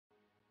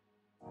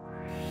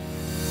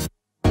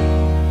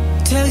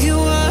tell you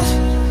what,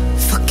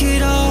 fuck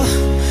it all,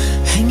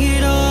 hang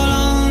it all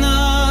on the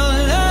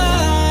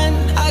line.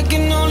 I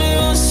can only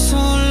run so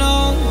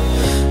long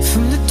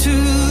from the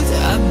truth.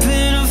 I've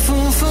been a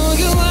fool for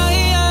you.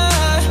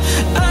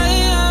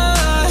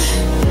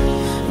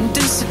 I'm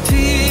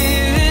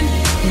disappearing,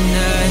 and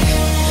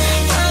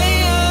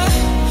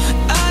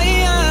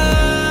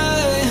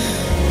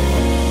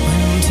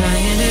when I'm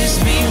tired, it's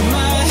me,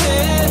 my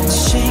head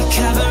shake.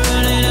 I've been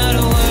running out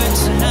of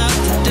words and out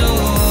the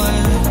door.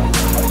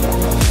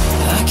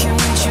 I can't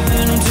reach you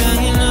and I'm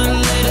trying not to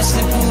let it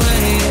slip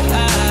away.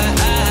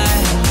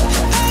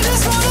 I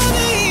just wanna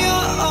be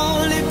your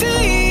only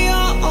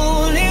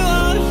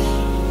one.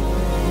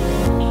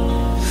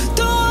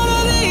 Don't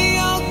wanna be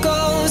your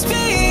ghost,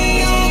 be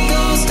your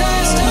ghost.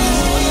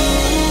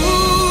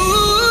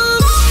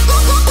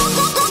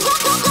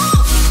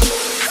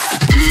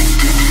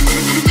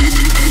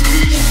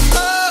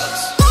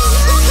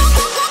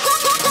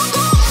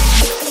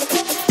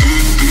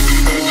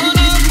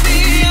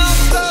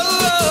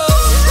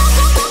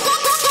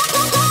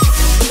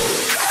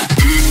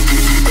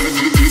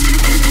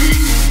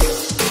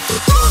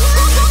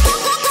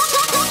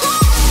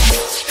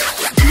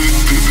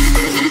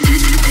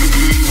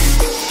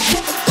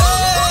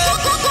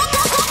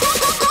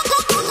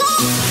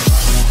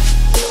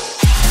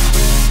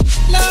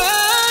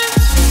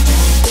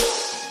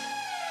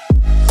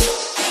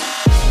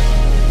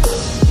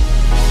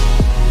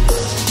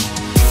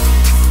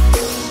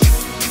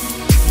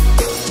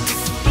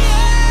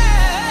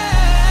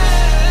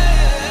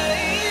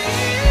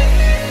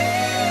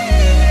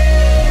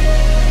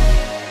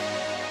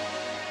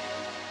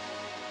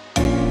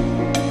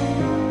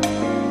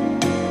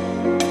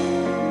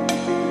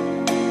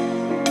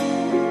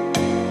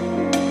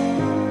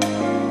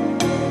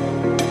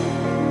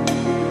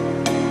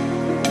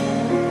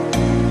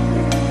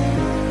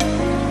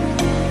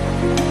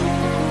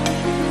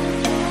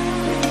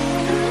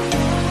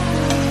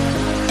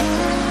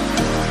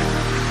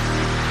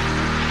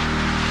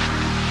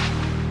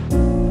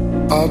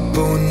 Up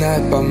all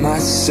night by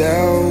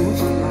myself,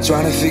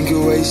 trying to think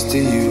of ways to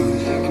you.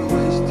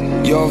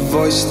 Your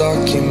voice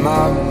stuck in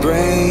my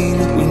brain,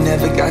 we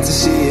never got to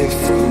see it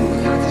through.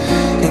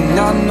 And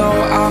I know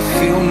I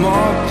feel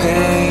more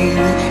pain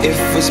if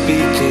we're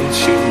speaking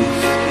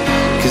truth.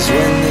 Cause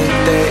when the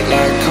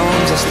daylight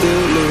comes, I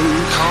still lose.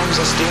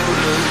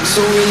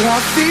 So will I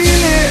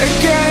feel it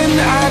again?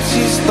 I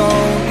just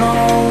don't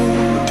know.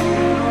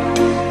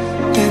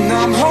 And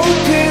I'm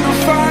hoping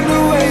I'll find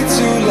a way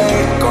to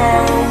let go.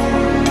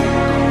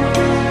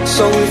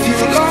 So if you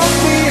love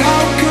me,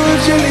 how could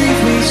you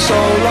leave me so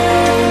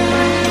low?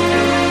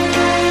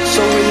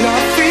 So will I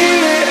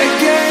feel it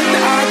again?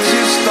 I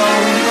just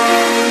don't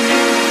know.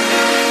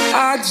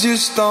 I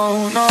just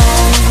don't know.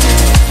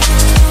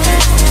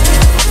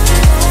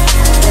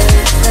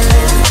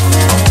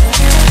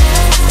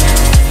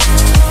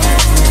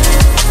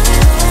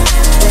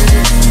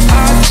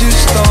 I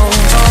just don't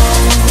know.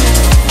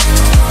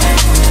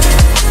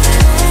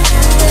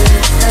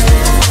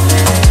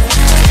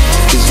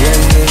 Cause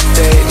when the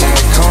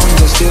daylight comes,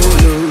 I still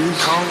lose.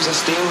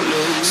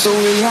 So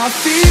will I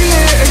feel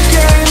it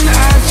again?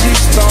 I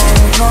just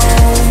don't know.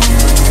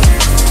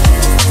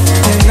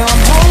 And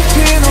I'm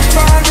hoping I'll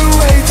find a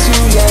way to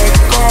let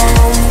go.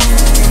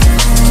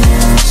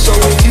 So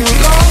if you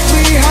love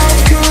me, how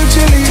could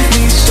you leave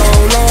me so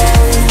low?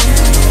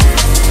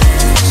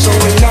 So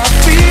will I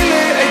feel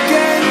it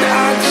again?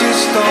 I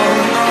just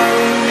don't know.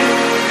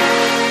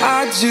 I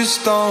just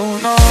don't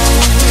know.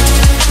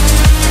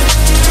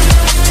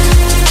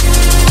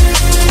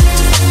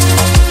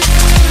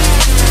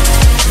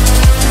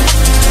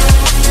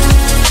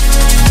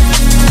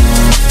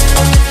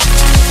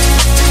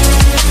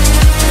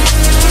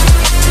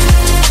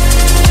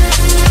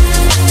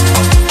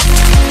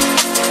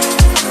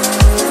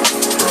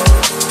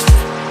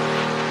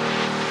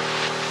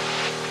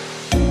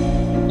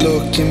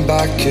 Looking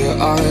back at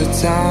our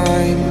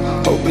time,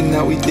 hoping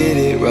that we did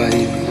it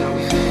right.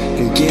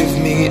 And give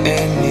me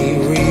any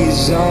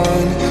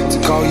reason to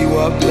call you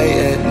up late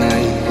at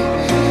night.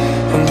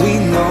 And we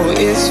know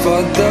it's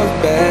for the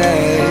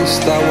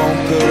best, I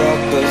won't put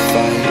up a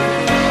fight.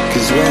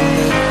 Cause when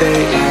the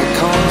daylight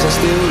comes, I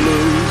still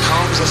lose.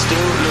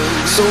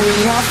 So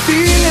will I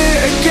feel it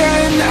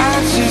again? I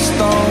just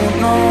don't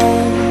know.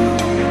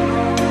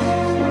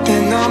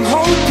 And I'm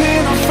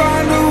hoping I'll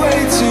find a way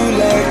to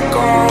let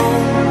go.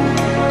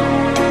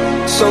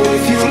 So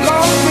if you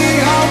love me,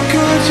 how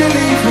could you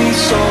leave me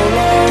so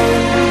low?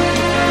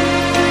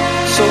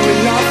 So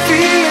will I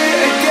feel it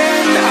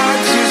again? I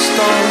just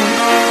don't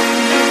know.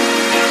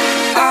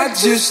 I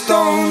just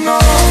don't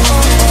know.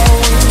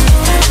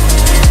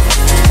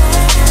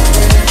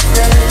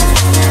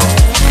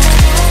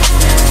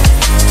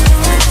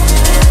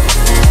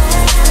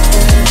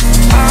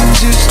 I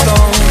just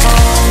don't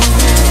know.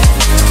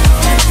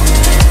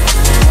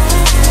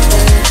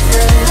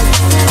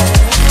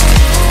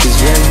 Cause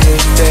when the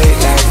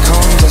daylight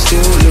comes, I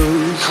still lose.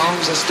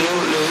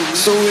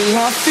 So will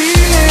I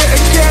feel it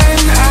again?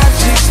 I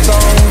just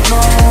don't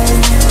know.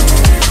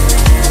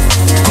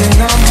 And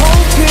I'm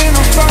hoping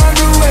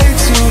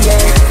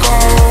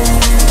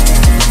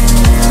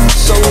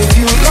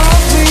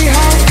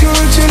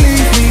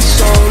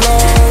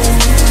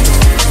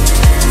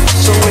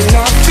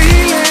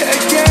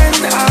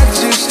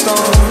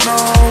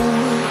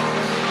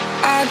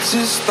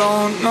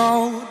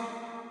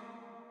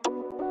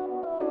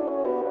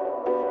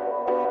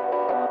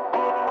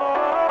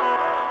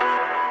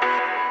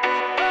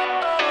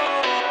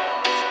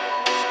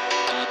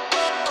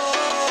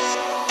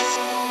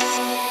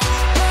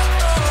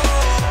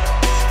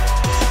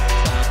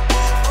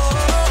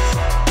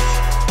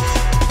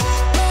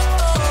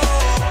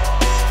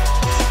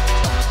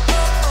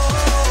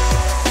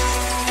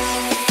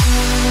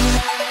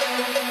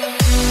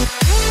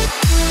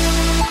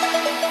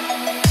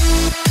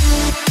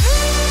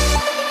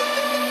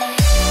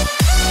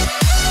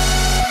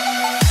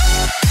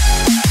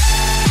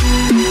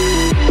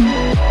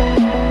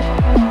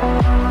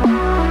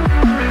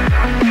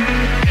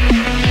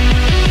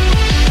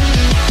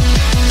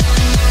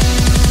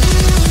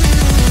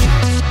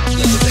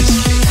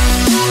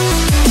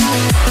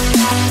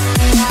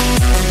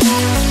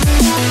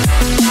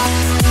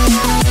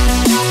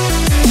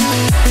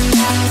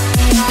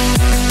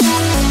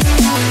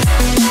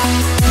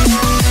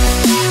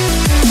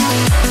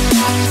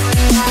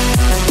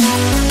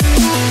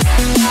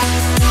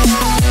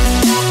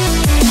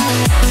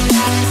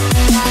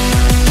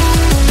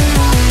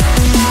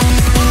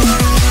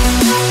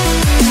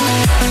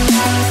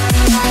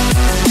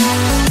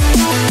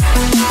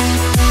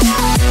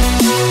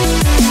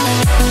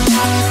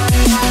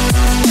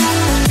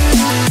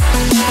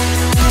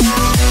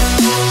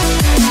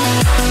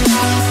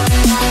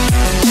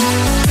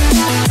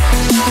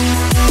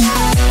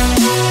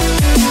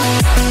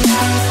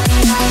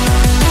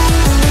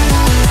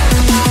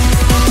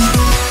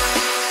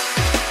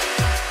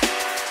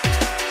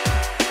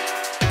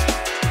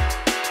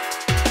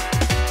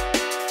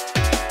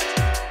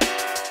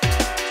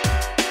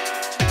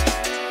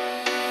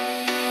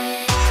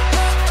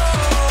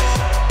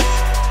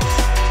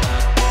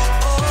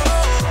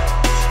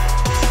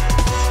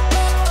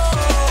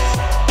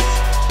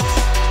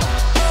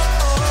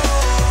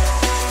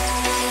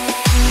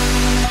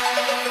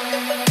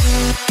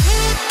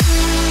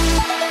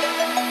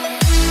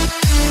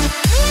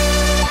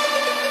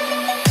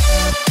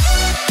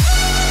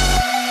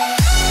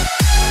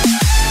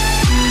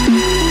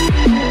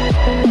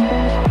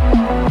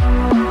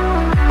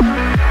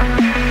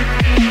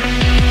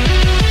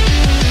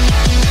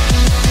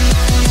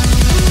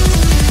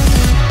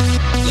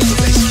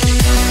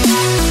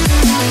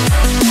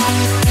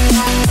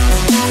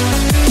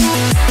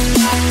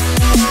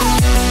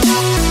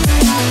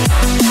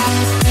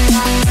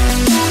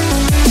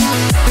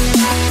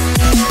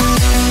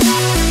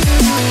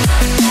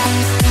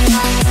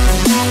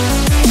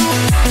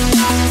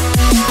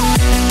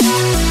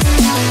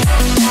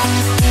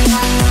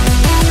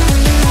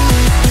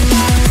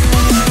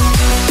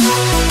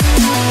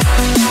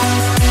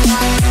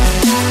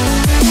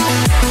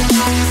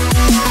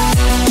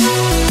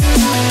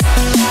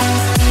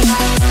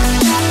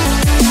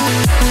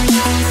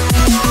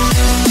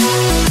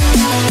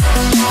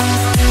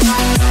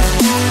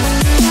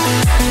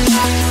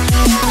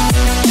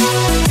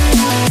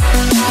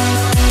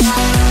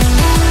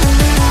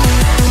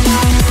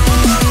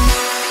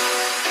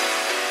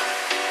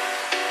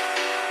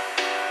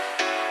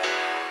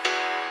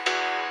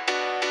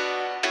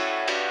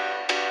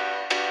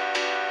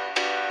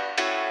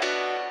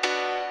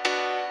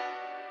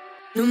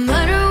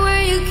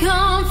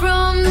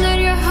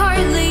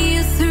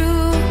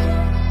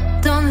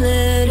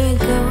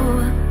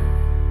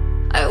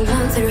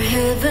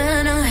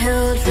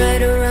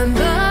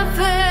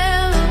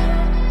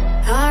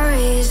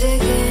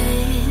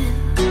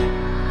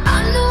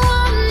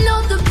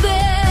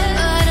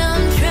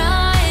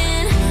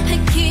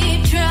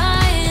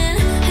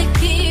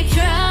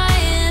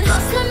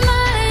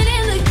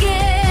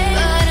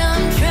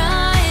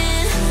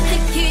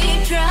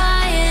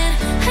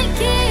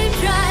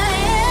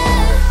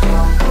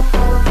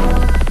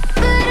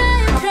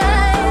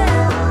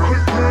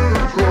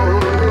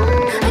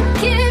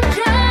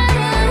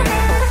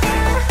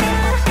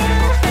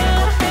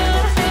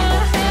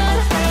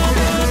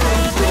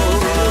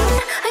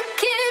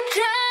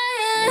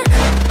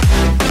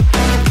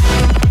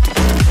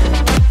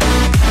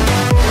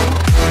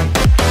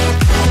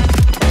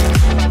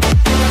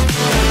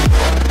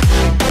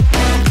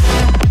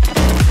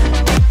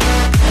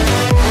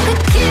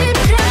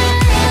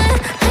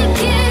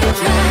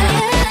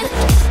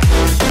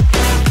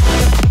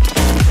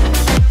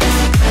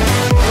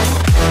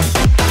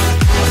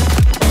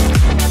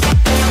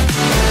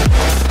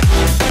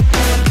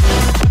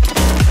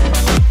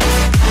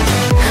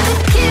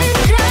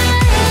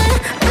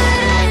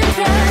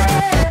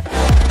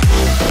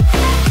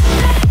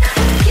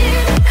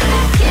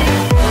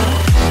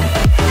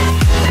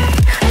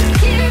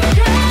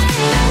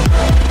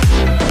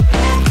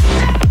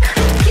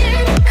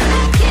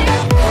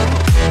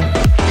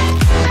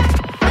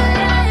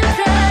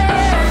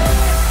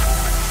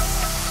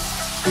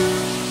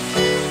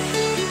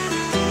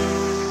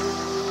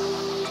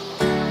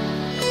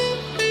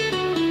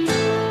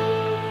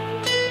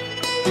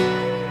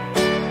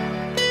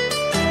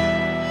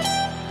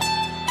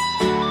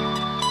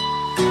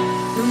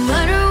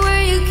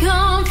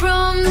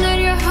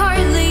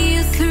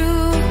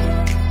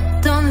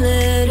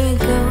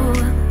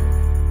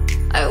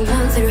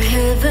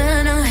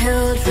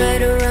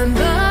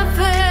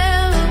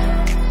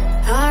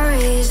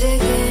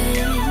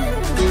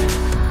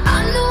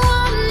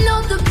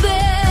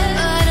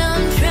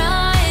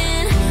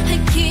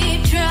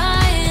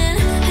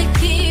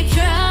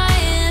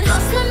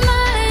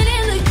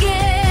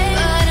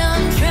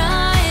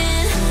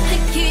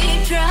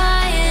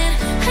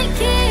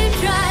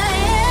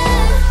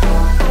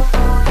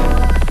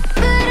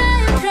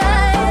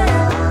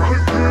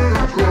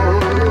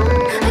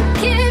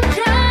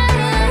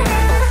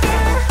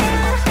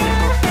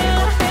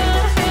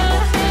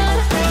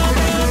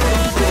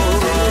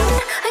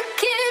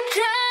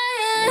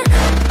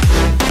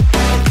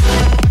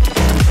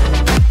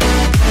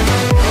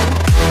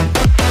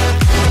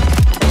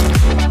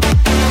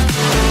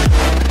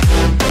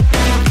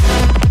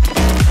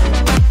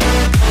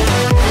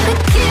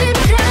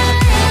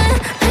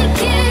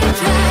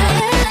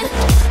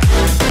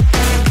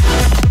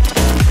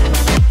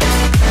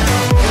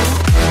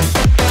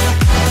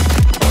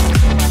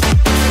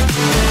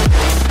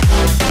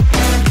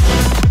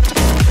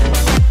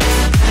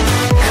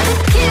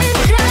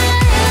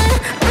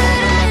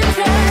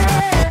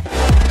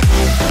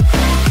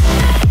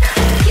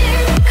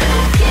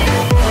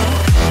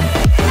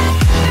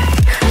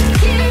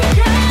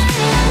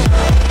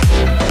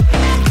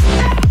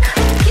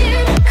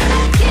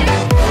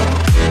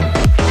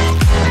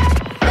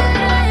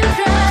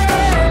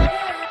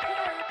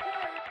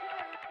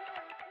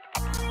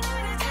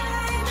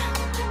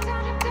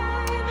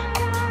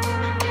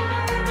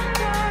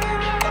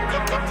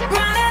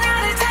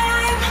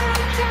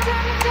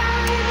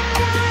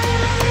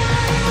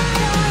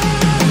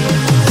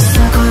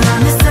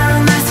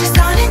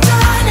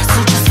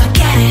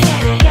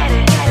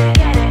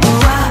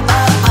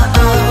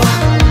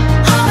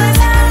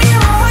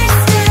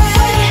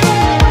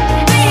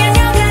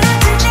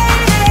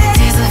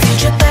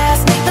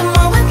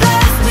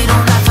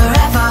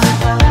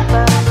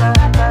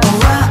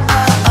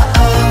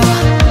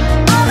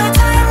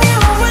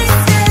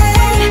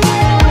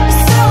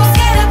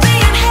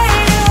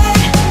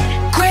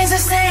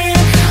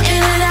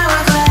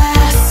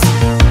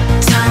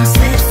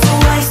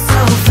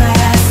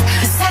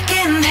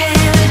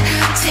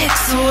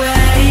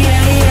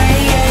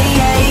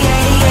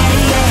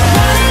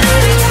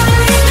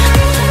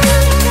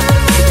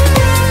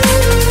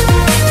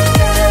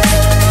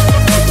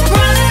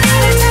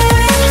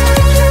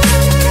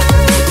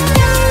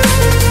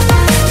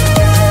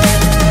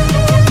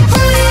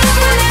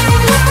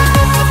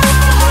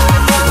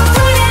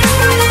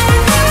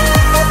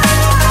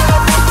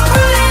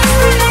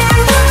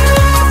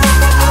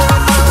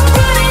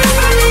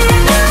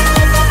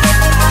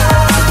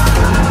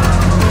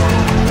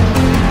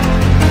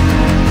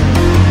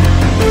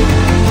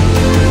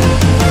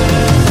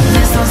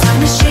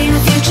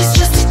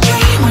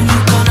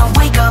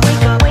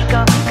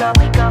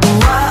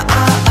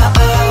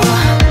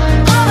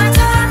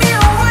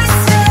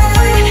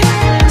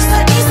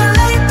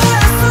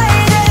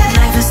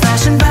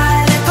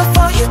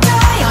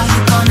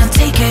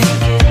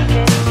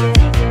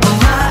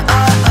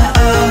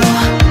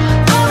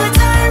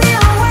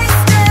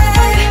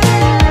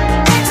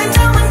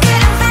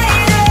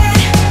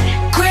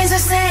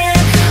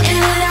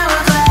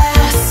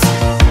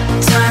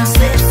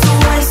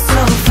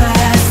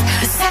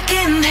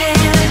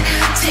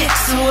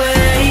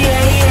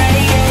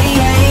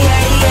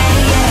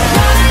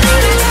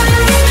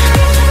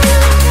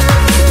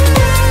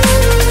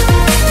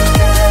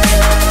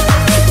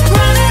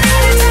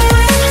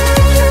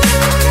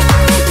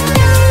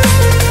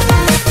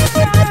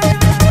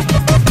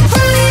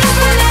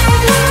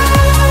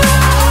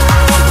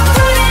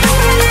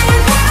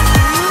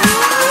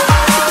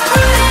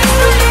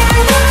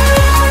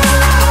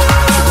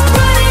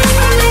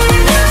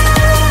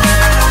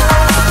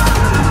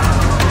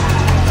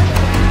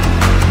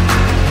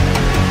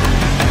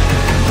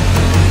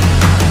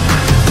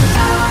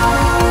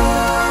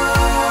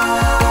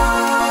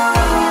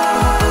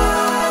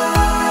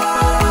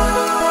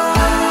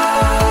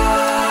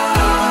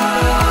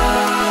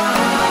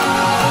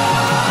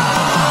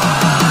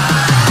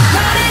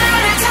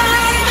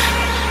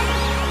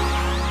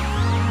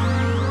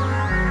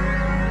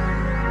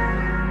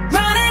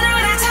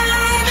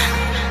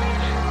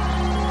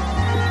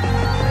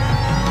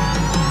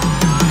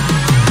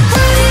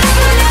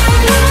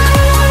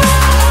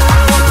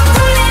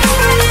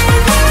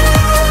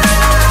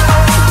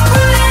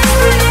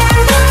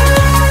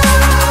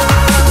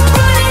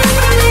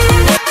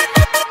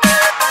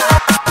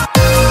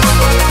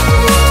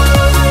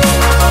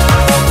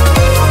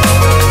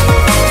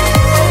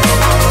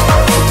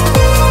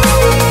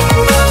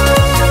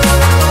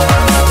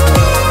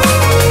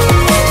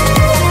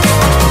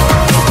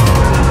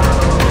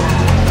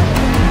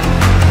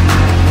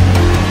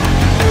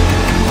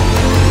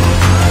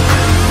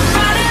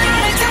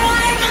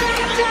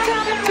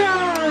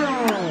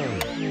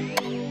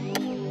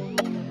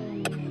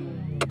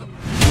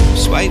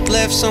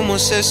left, someone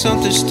said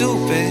something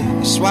stupid.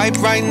 Swipe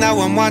right, now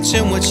I'm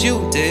watching what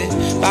you did.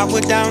 If I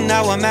were down,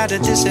 now I'm at a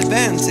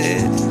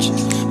disadvantage,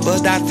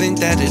 but I think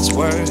that it's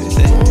worth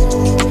it.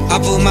 I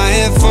put my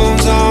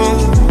headphones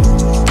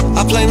on,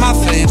 I play my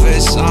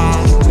favorite song,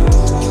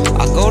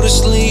 I go to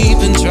sleep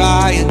and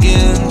try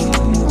again.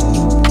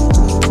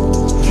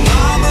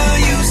 Mama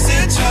used to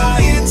try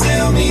and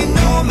tell me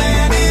no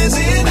man is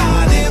an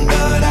island,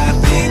 but I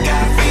think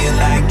I feel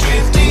like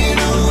drifting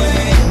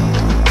away.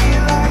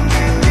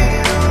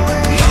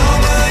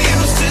 Mama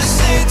used to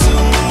say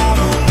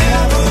tomorrow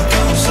never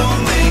comes, so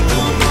make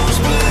the most,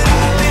 but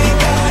I think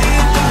I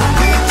am done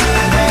with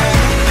today.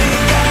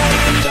 Think I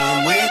am done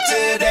with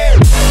today.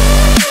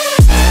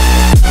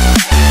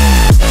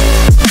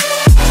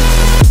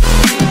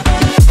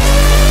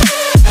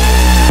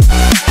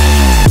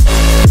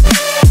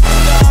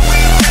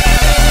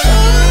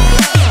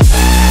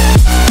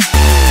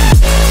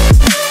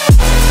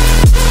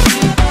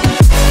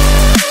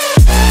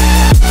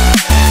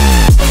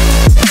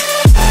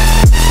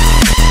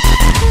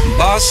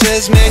 Boss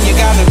says, man, you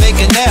gotta make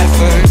an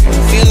effort.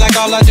 Feel like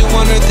all I do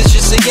on earth is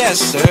just say yes,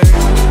 sir.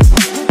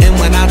 And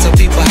when I tell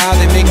people how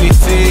they make me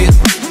feel,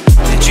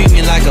 they treat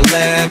me like a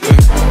leper.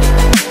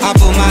 I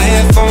put my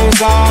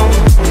headphones on,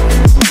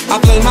 I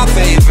play my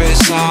favorite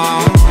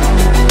song,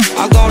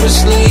 I go to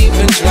sleep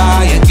and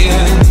try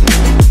again,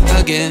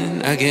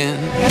 again,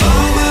 again.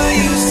 Mama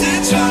used to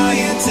try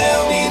and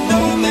tell me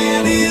no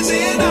man is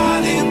an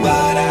island,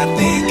 but I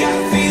think I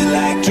feel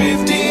like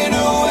drifting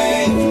away.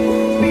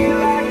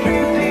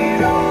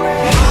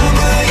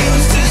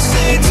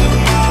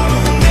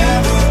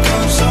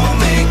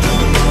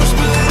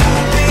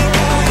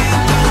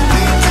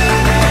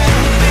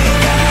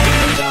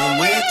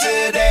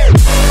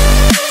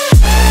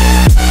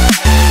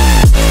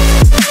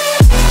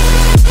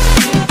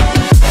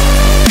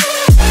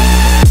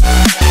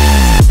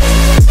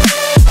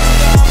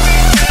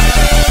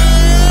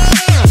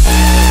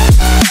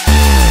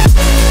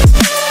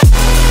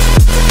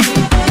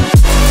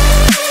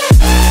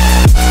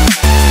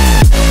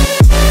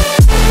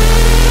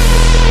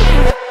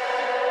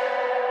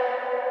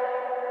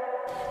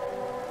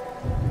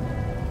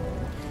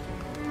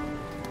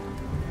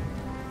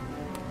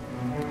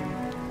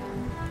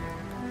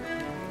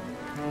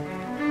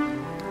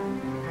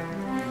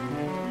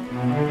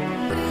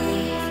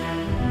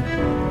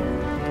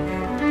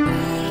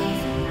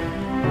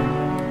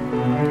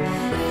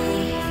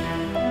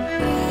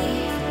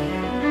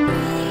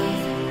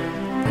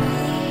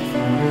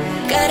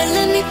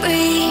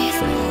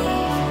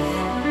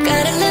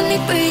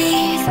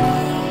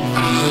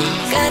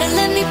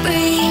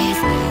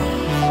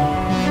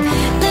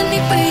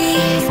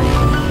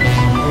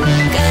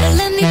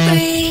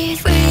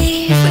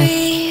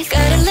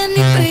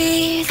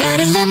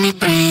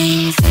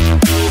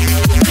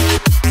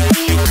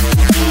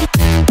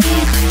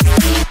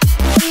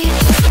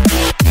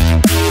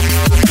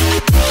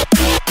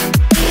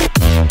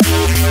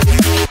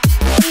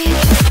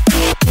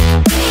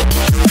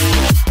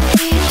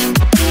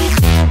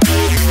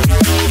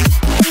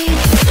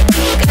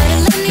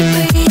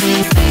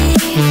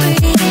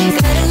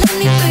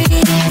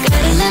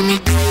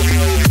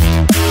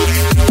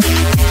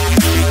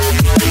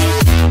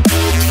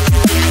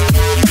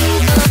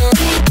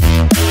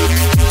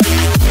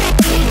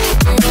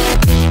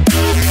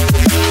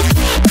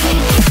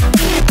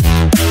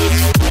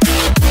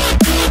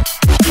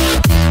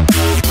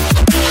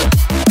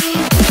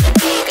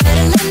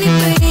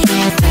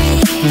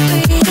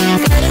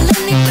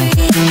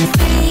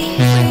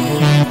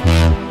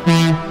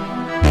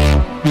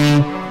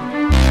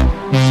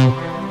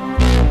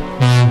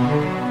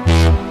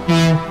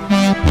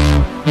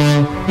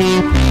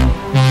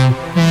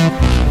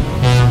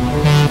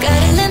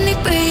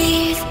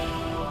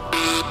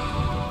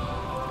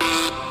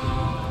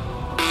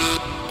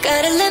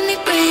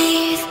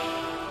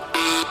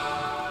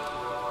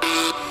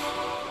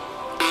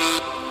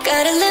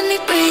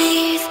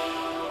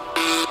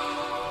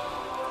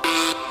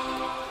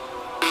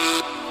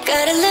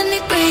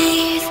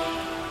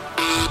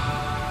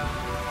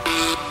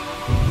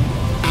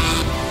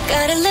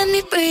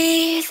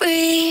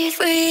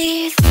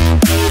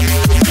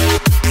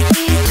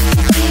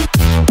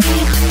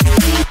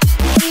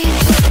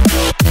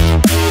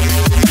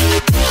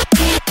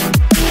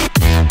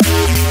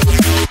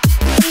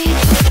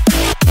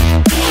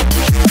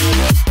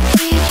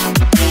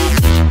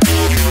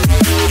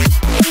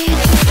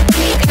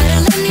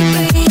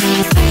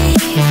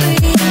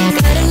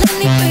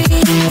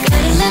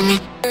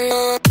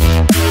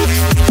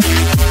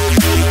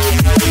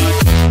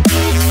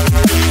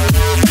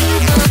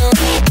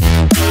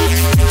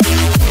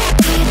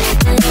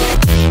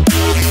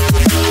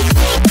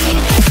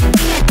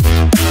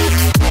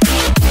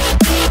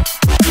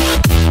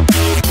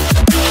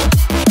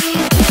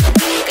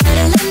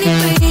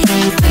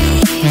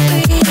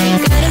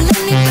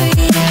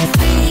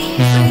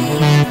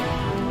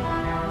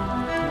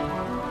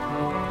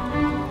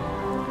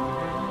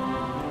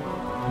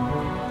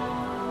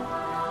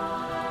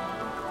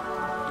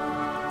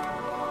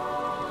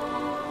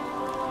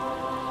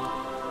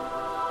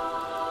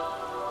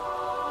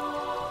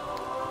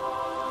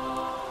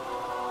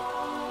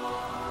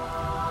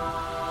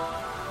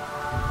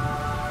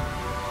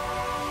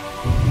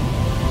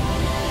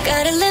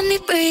 Gotta let me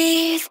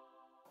breathe.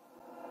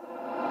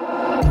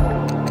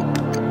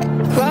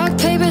 Rock,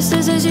 paper,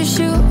 scissors, you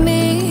shoot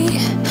me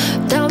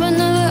down but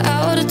never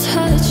out of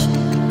touch.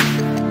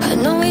 I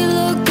know we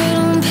look good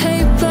on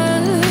paper,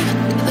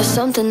 but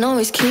something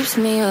always keeps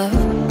me up.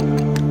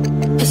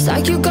 It's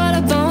like you got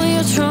a bone with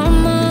your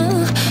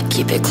trauma.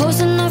 Keep it close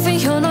enough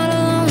and you're not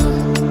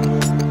alone.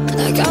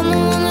 Like I'm the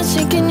one that's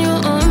taking your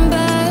arm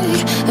back.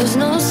 There's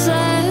no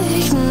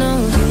signal.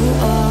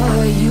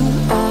 You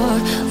are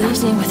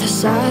leaves me with a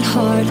sad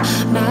heart,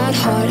 mad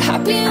heart.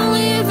 Happy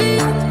only if you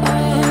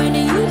are, and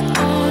you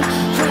are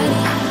ready.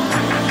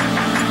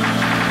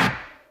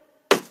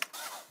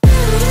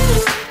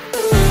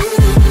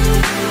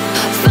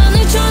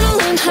 Finally trying to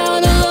learn how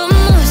to love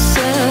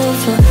myself.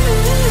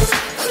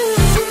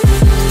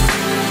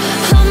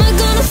 How am I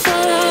gonna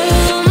fall out of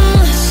love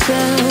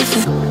myself?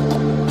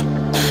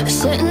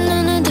 Sitting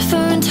in a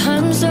different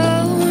time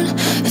zone.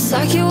 It's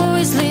like you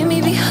always leave me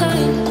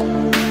behind.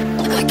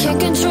 I can't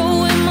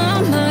control where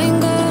my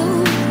mind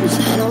goes,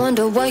 and I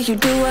wonder what you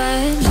do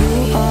when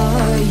you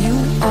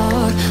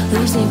are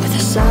leaves me with a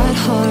sad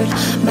heart,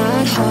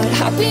 mad heart.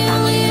 Happy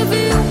only if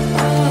you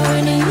are,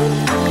 and you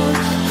are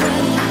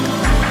ready.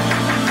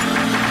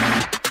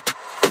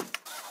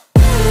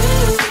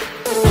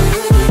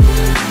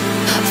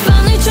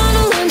 Finally trying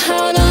to learn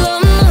how to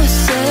love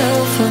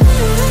myself.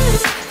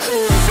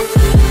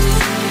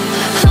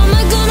 How am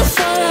I gonna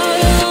fall out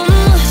of love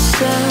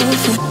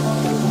myself?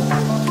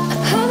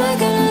 How am I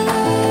gonna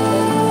love?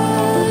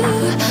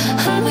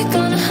 How am I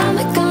gonna, how am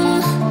I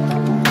gonna,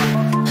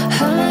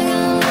 how am I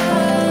gonna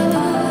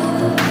love?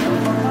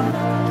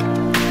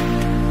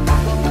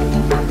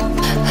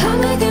 How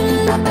am I gonna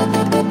love?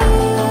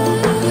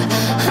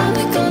 How am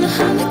I gonna,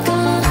 how am I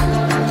gonna?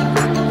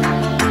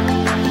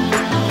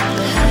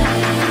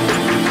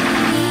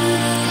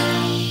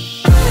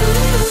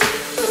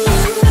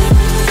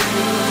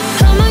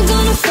 How am I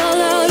gonna fall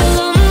out of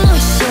love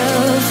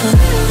myself?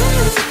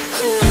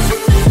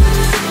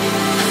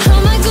 How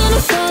am I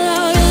gonna fall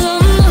out of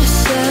love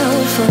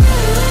myself?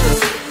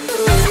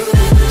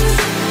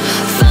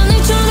 Finally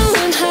trying to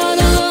learn how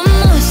to love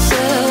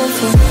myself.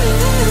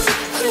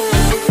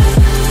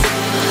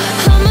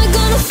 How am I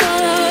gonna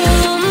fall out of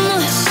love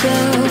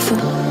myself?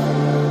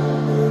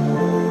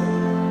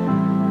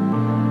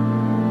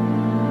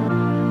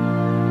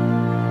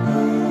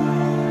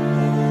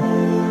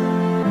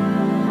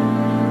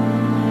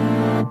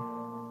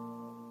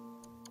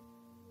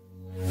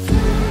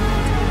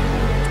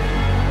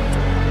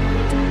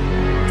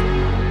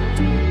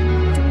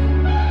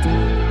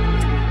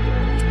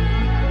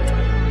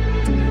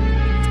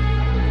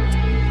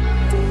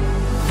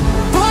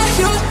 Boy,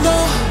 you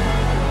know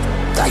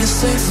that you're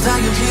safe, that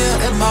you're here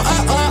in my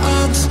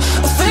arms.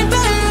 I think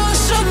that you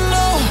should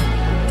know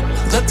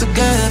that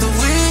together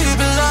we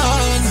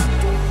belong.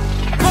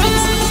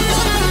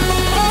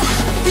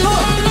 You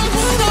are not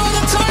with all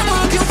the time.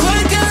 I can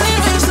play, can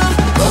leave it some.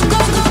 Go, go,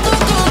 go, go,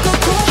 go, go,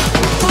 go.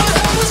 Boy,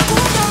 I was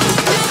born on the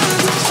beat.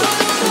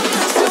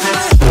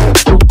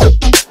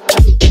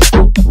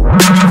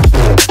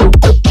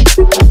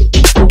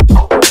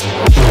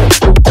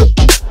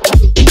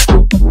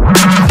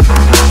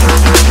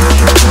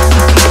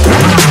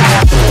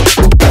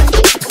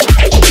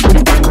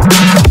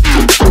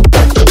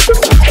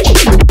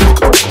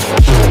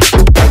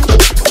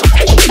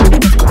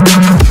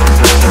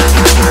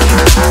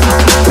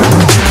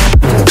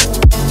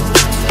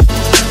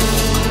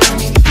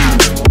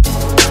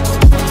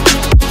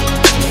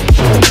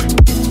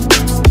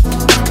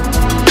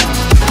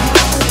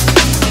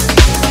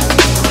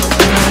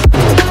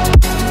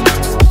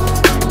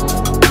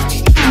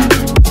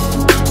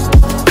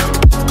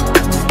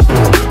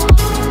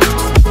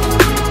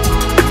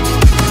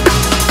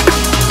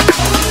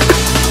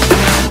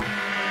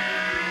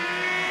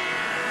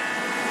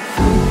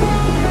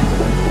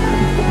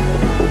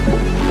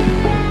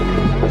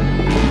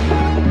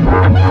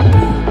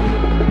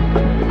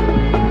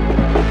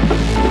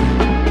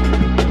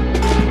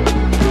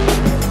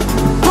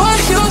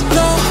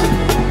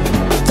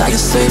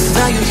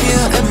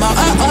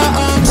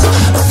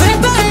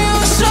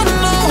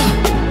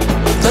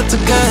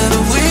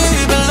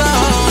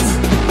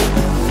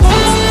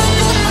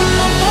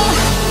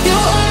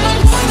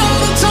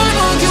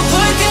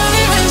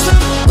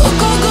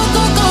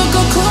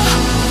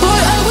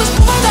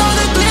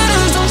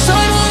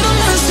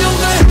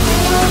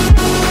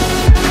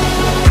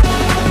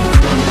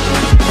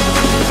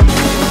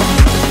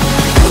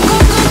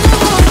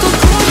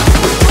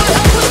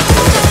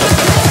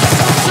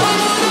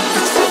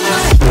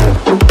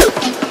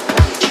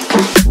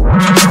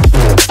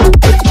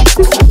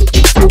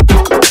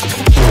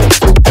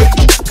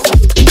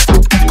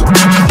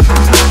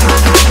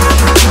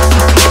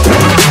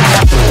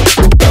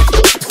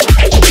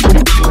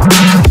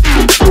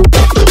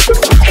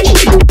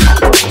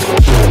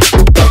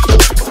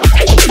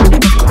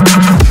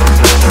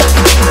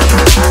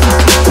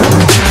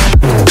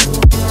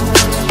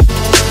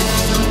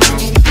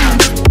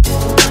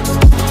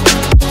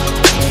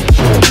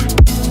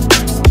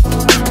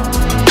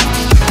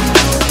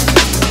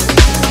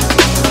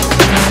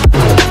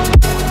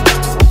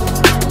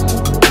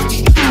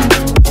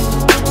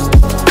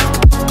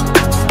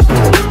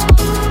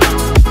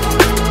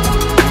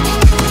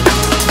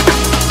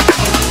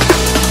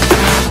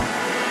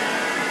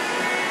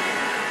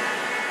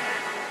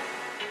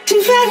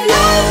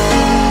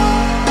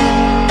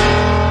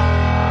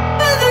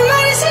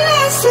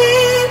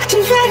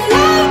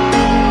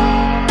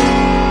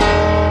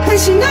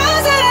 Cause she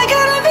knows that I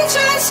gotta be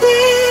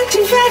trusted. She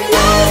fell in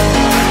love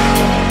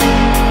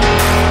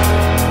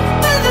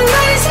with the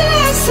lights and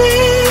I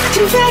see.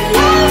 She fell in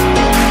love.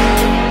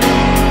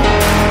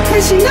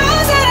 Cause she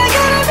knows that I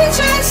gotta be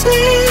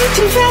trusted.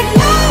 She fell in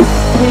love.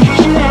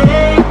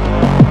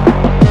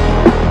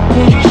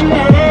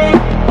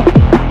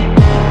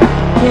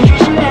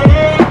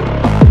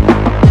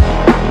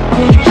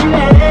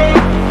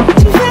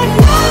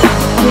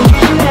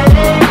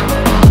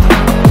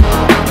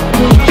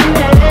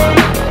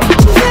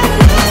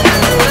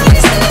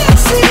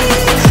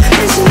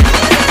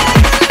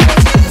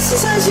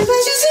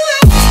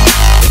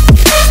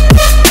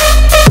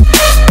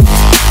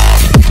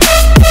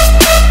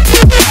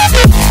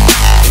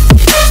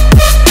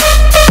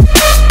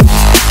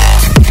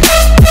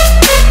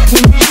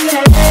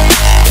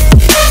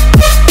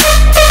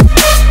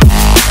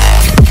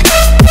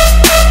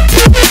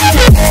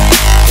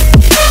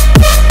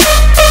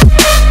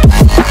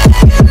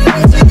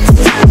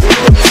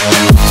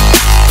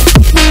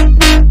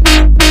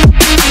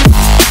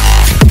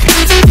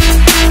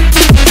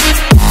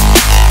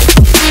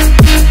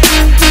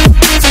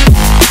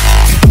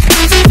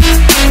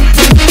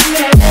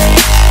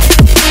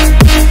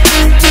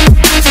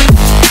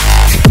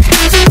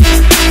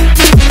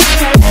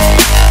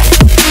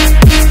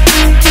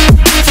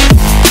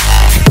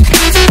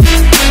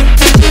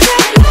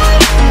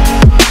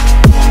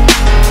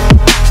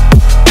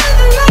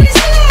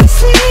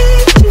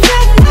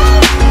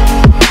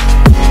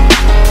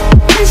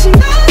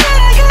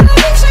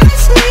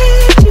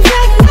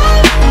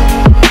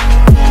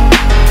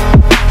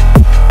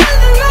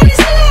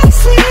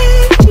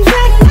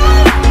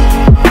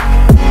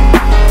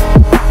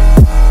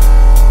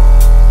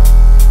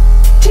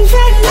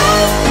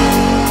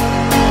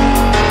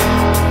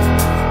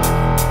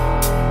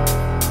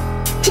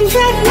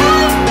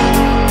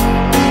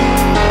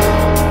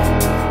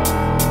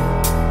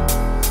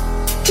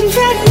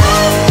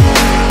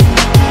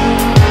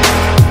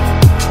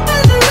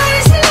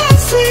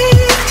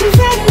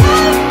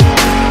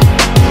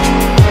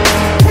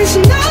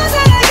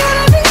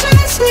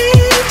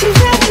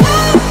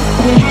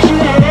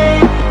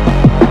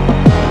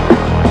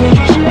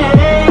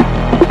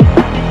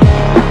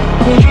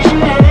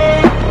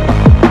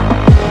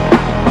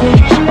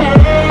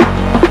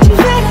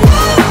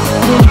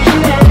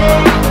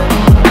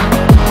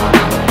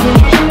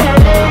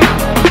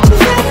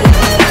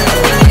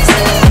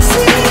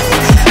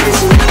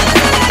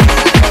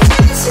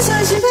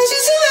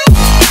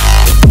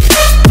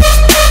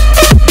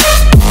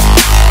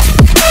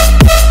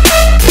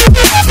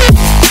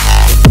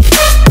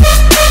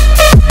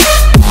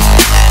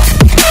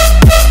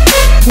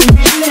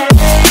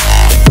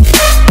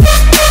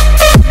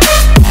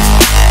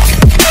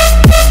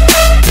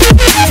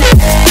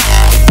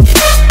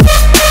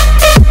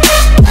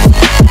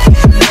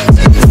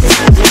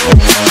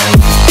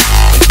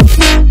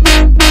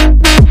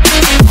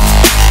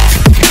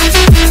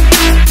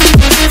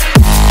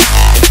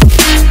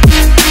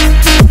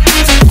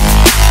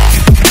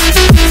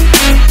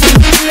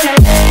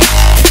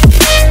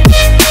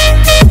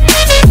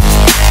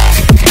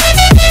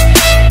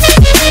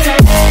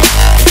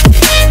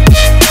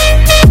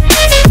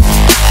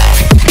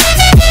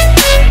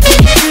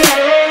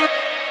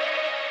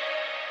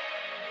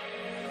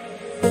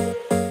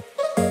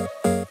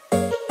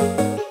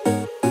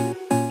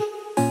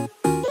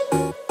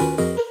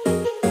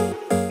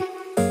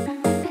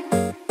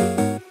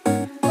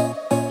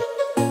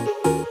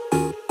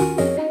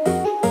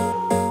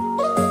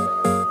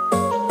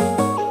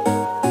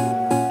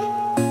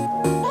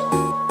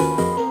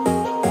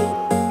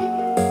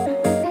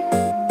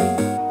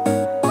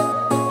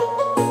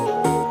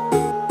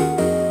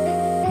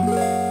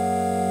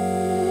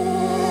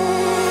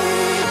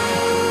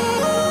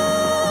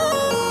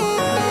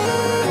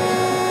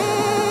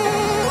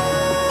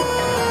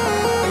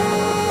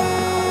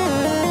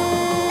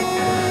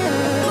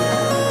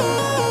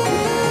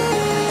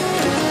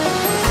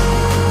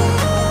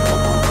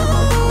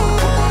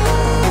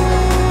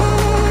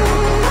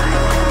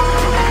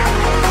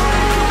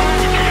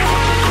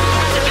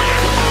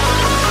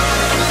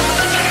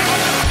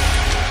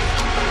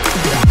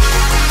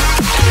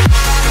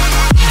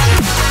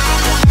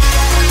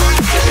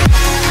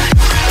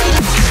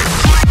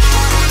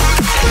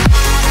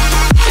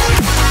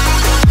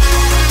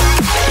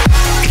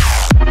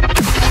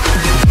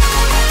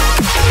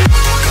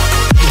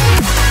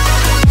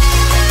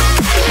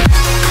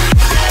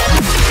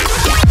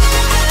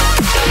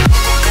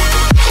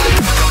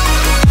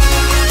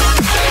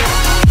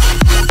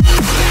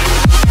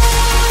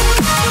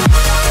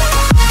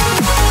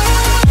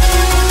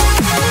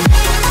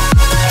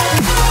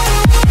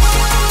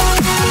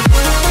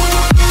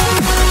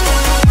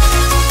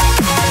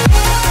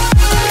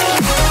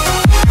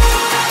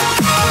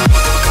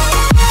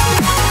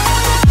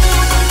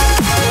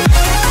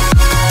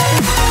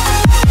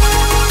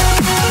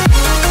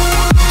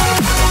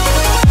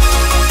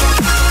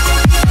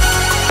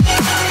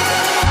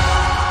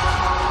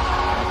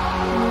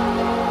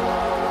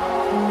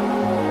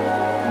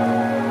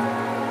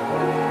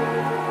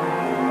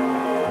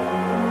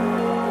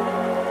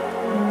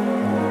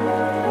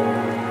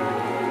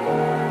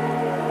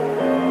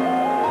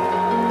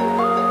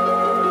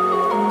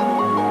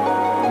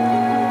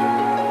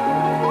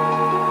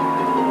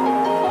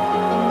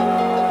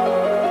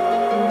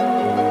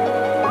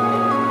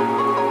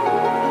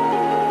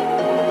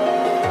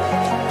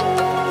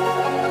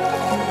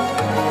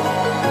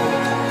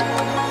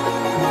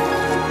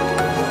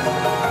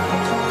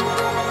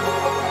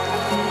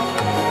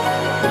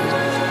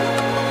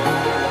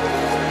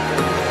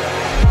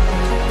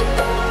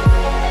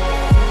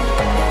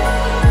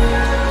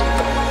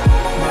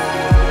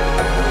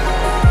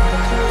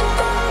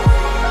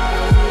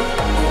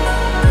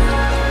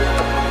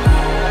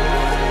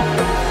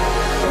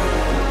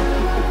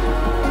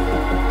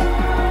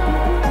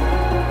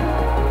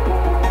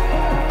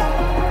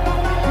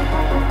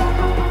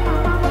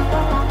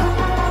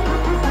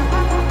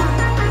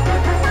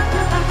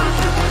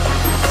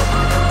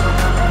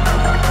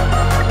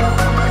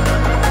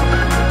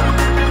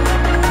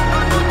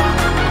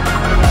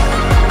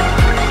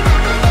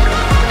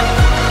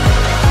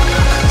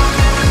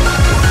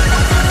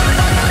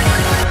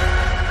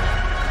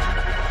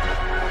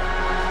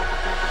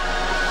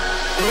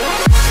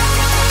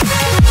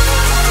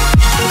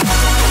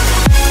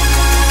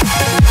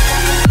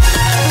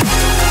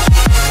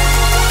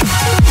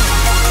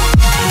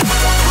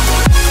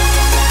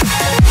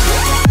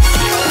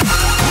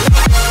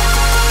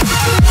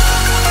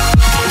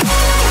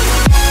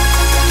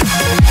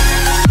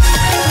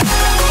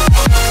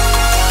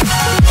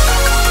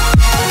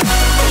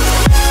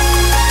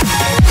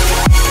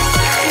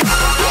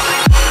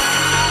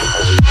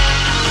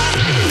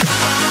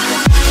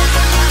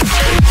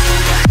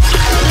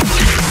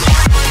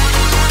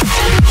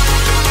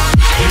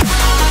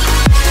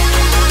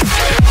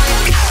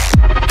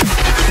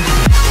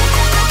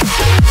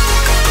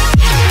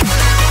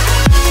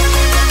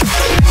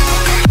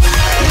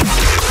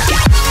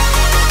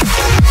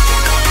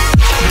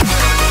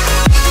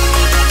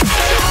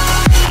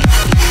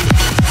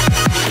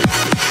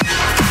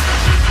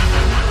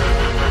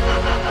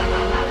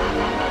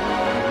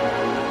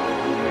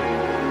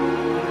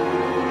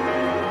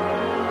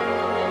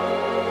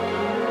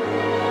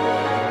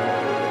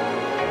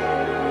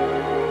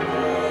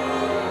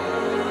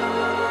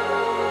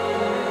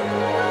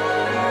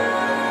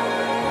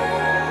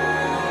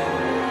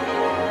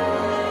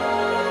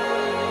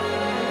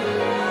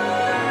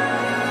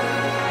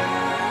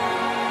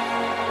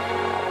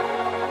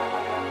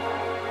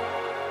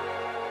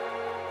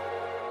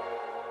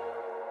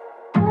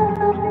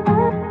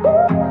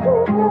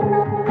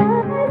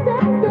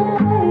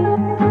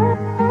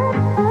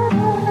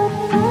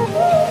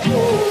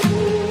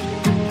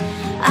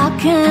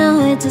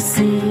 to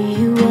see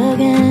you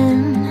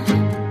again.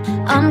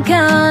 I'm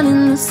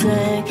counting the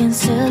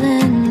seconds till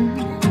then,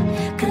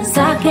 'cause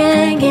I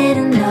can't get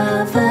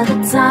enough of the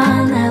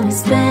time that we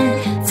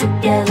spent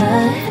together.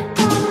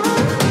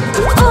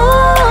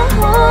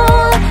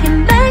 Ooh, you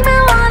make me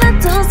wanna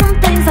do some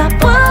things I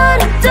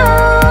wouldn't do.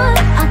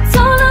 I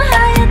don't know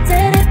how you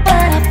did it,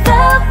 but I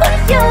fell for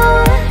you.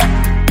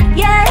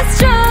 Yeah, it's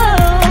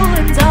true,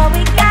 and all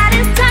we got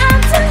is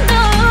time to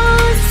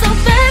lose. So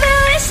baby,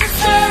 we should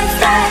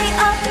stay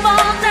up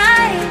all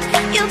night.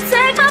 You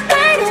take my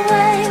pain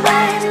away,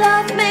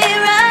 love me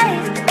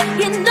right.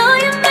 You know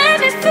you made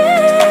me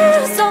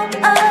feel so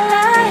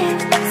alive.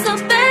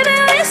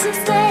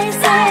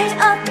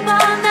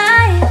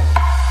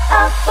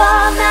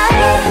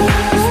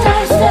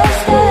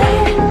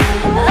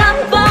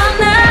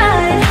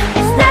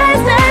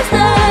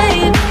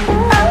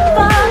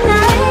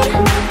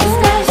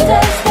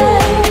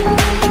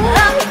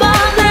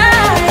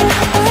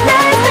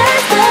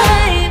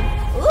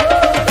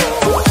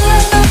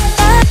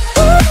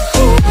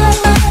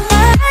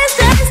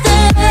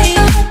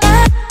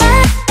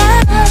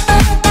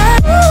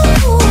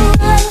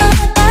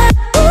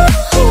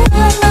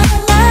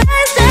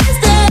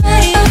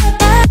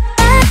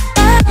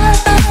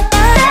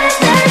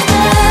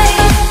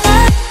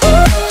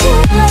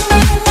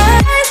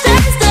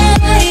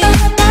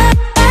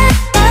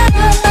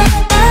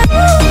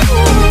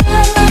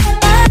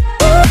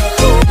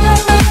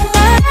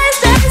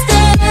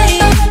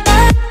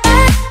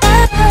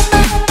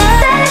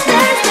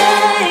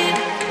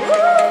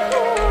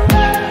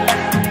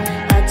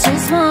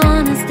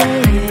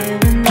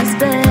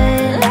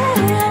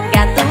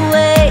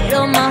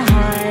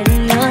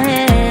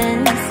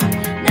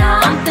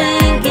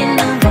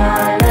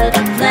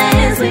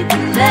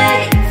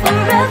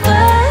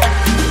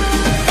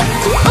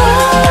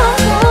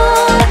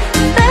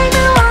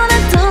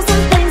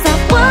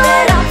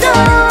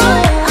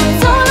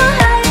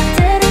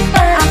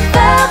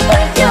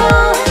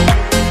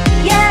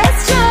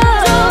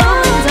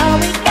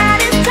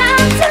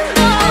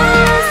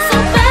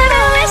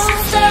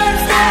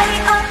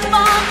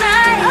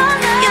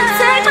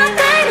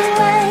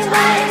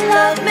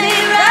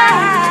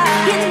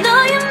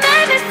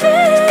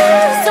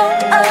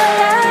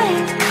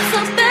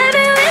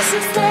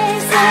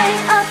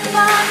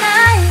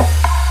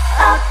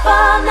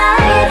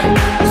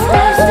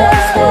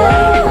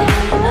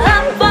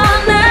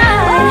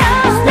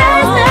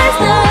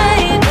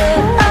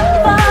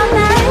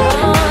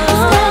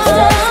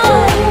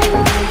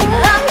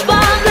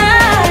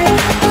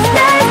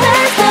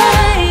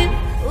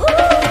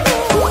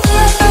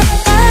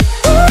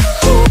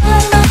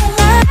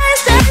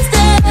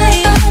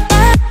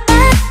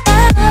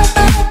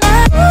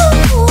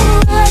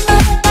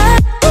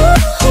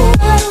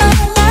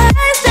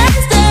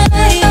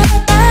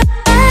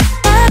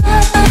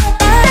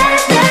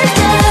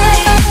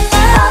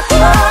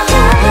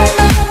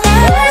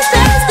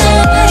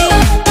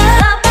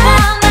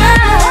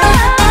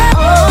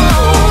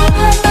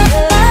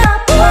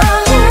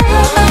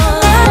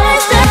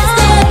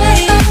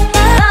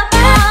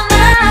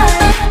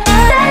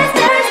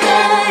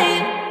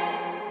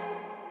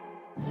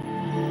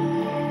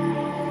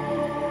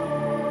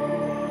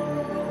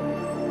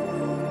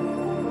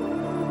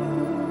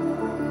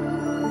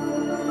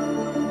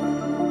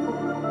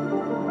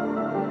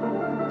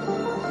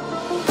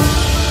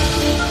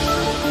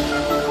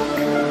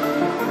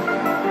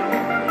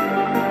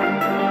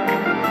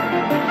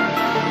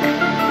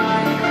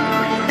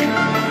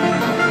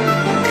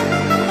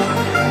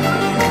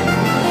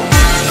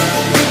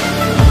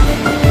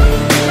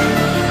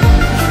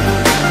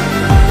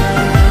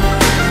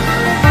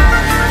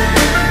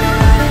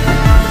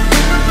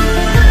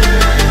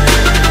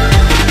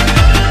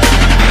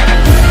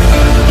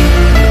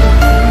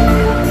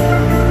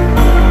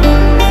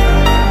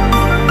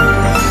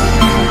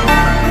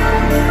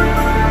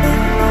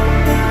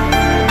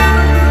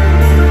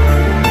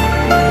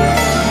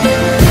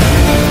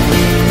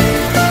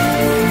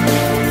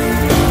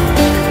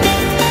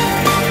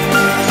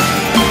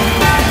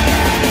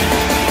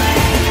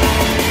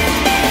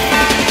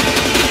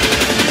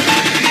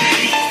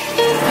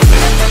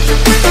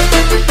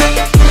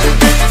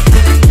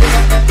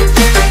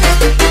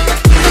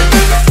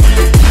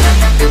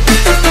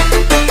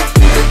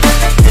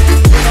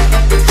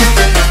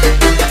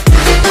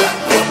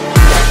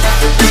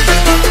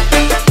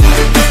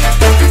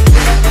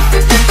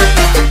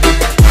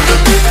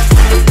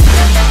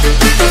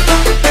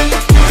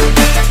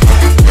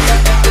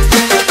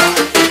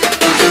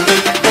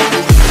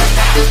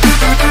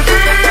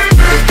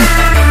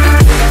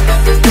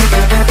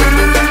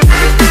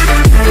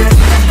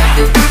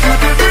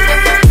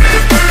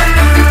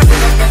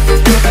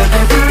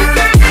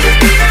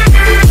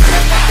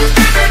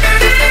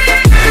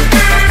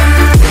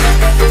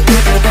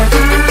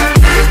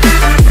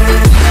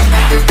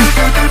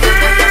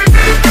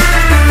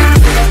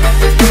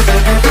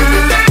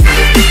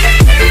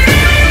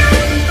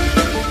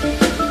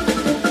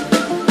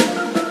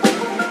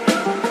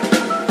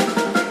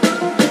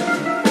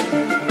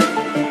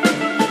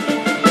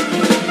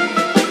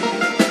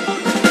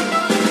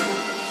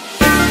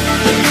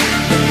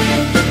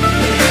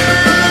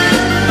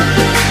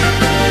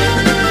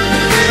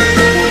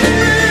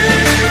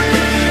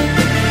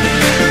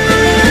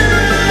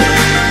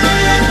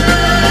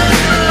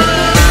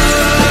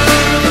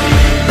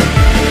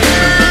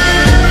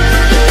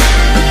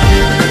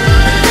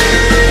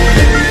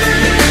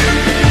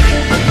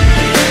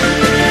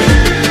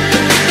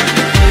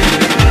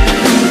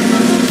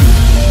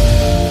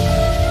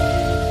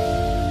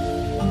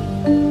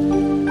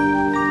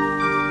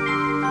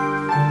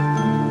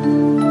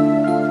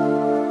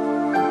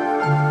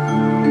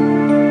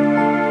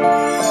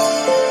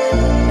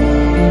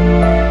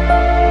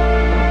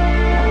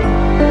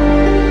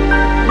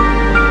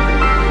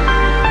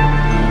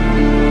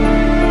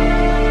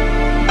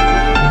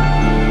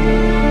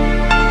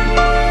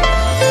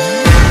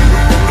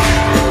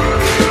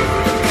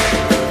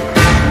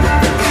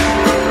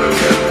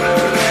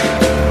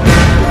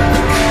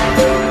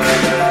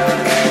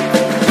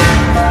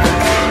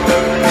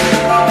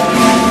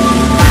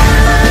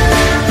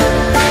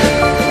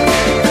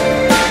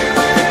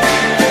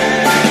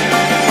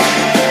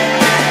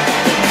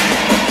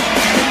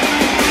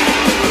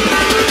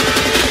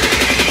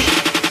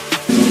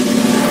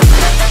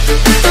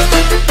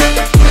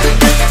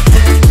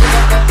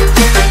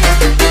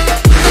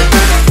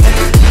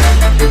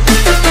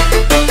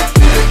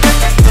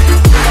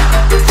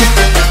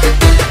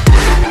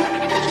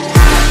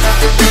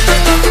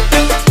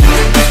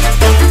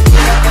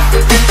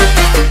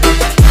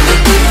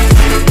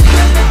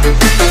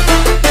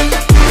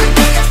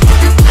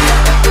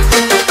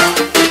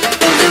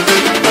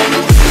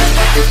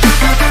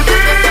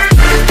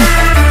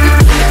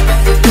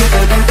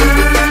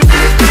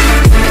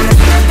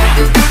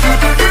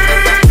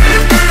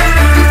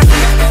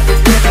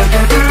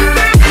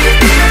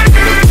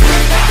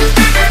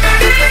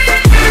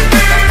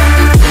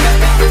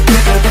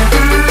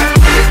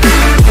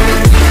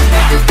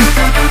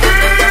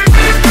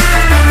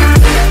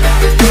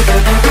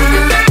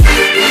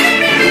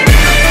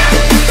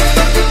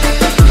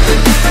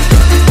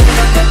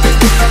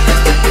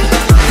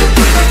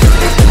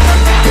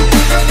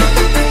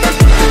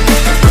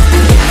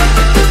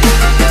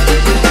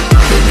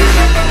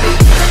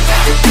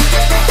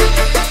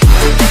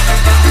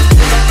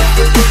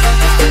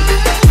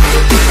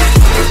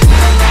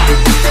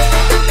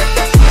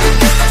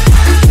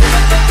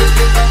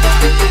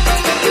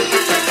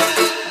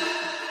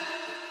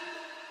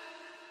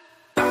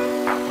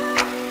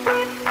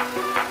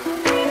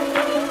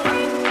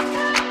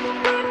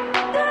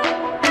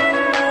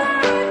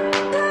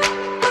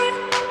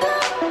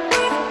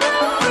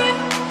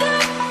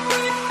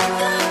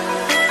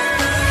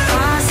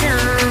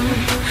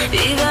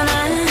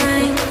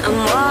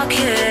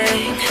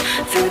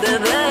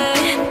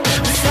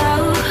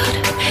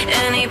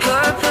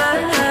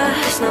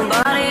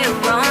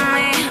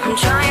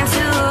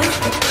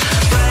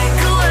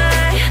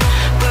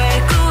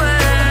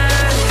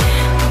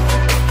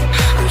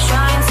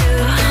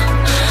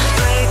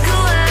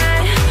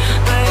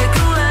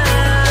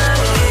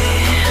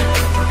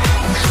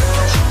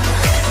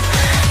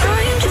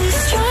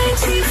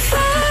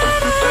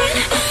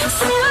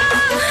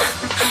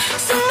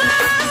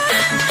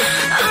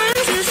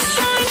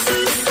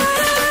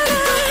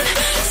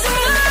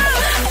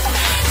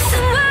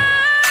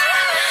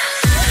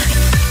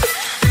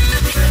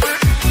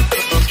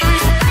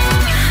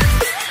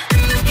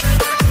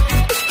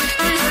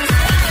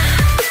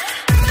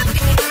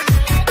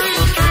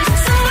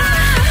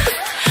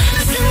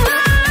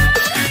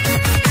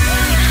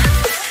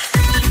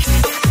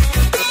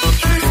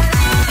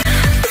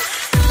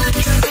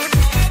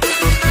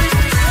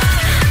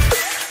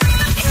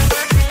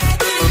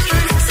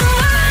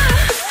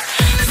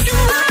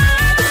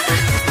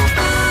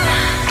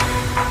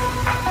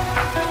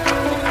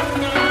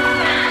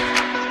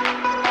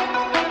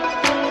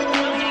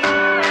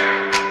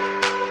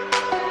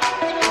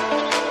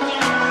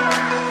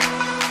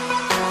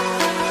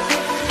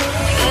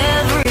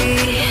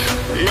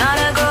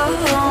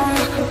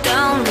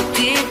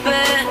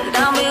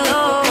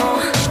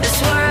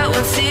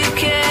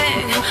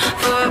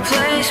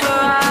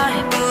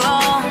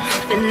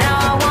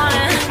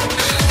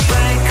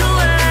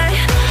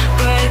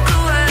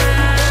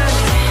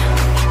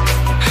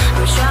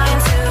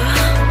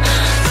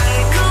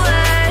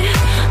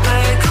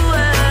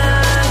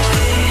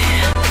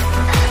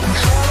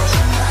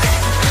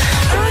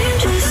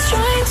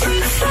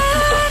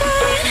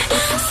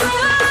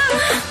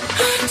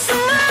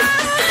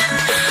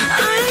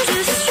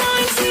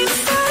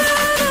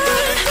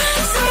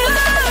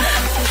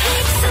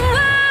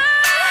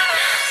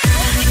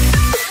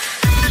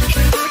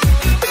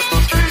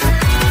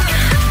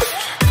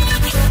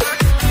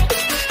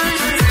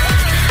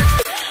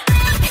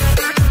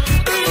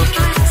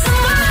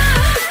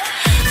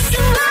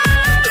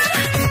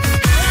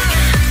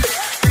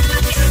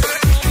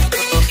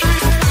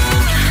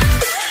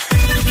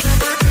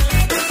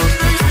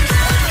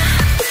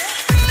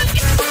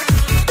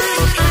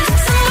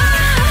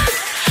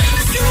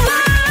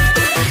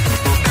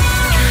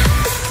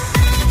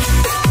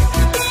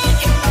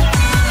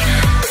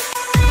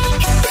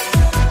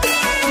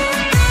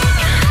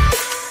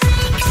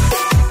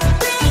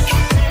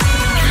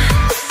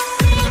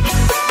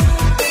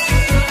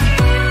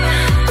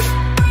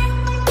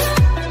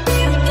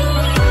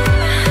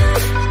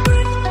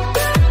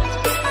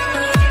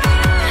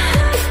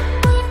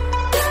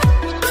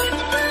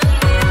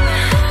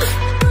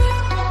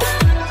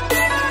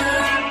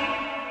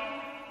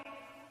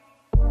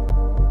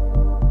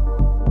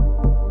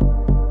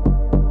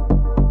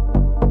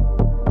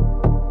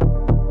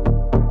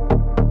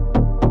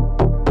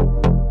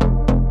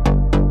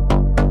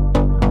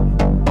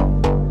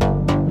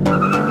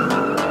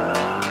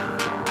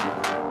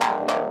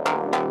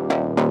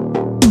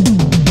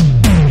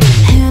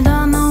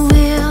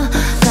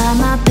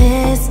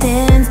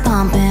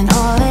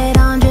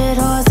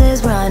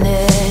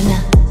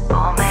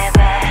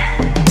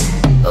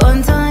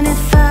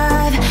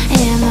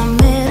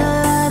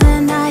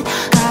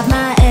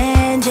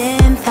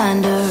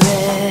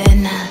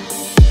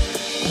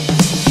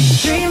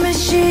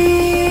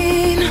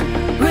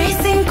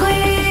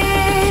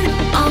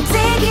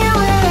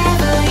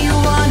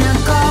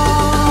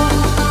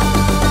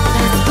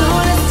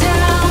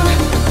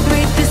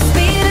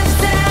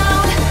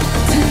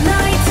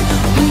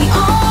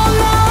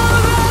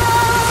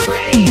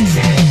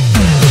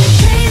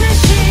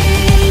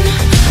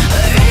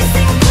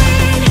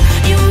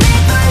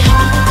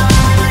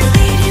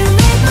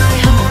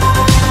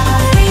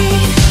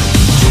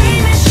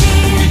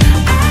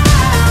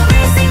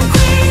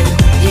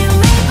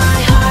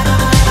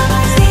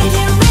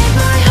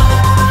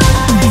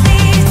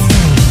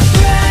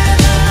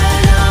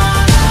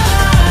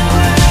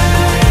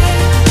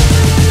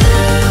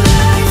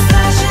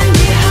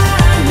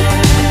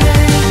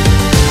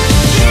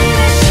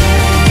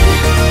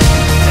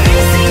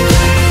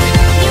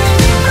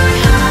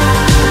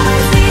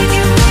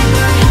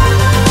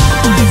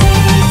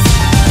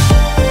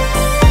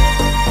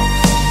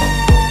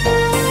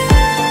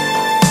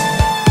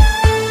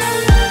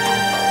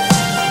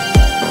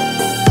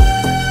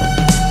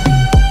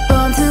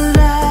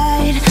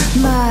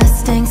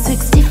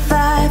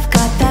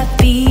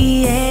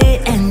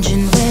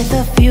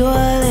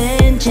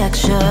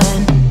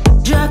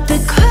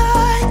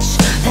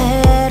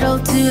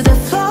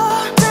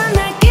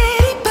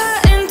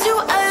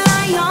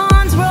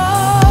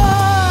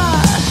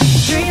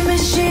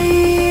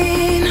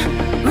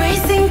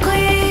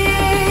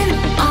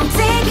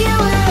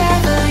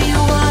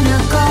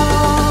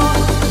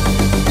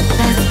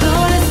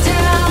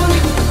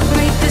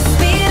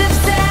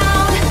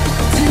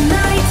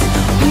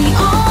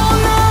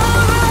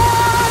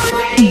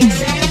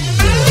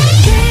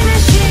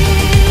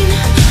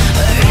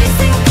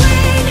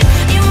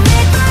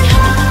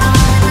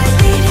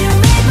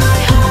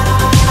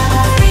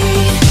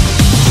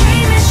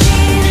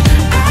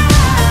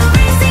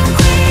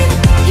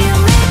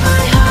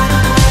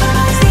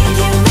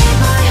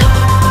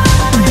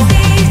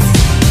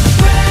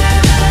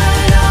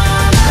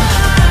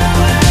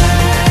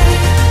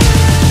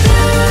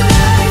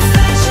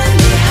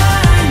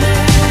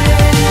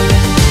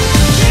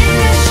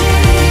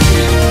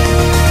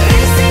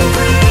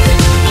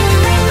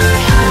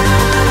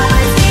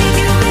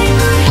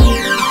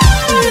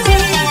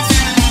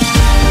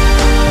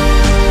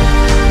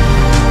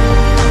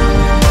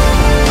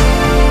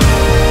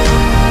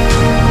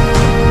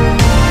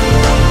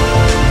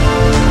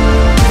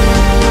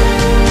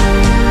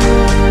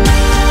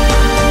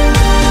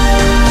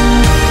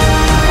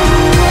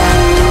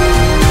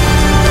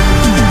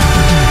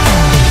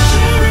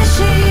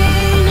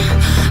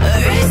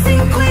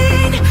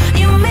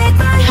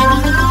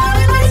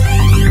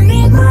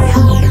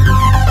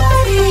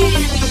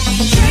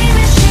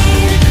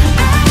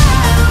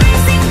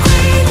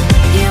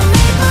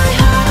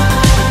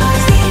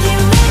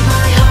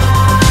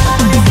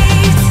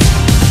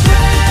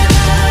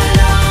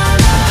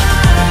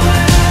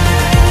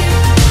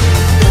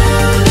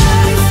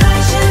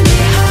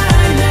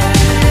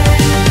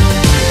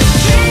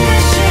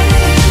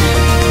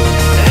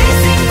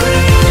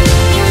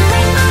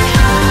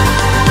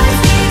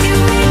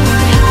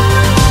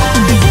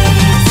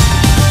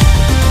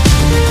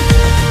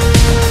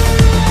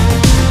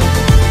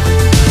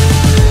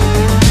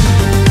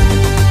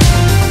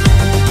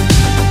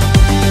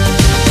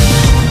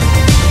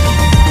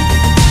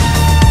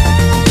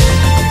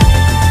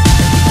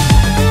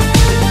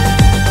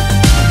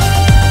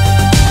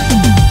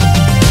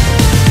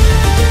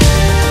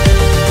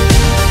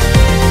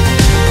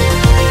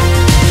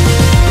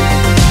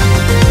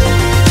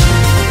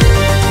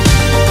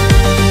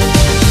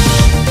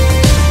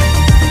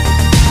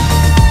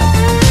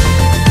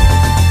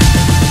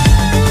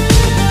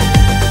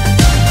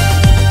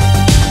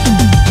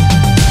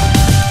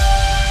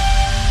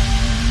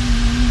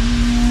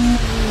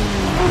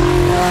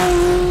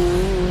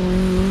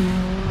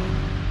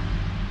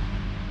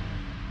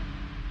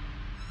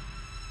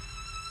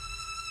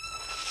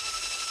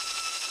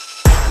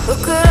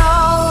 Look at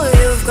all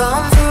you've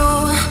gone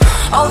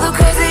through, all the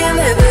crazy and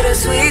the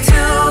bittersweet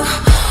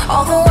too.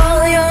 All the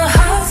while you're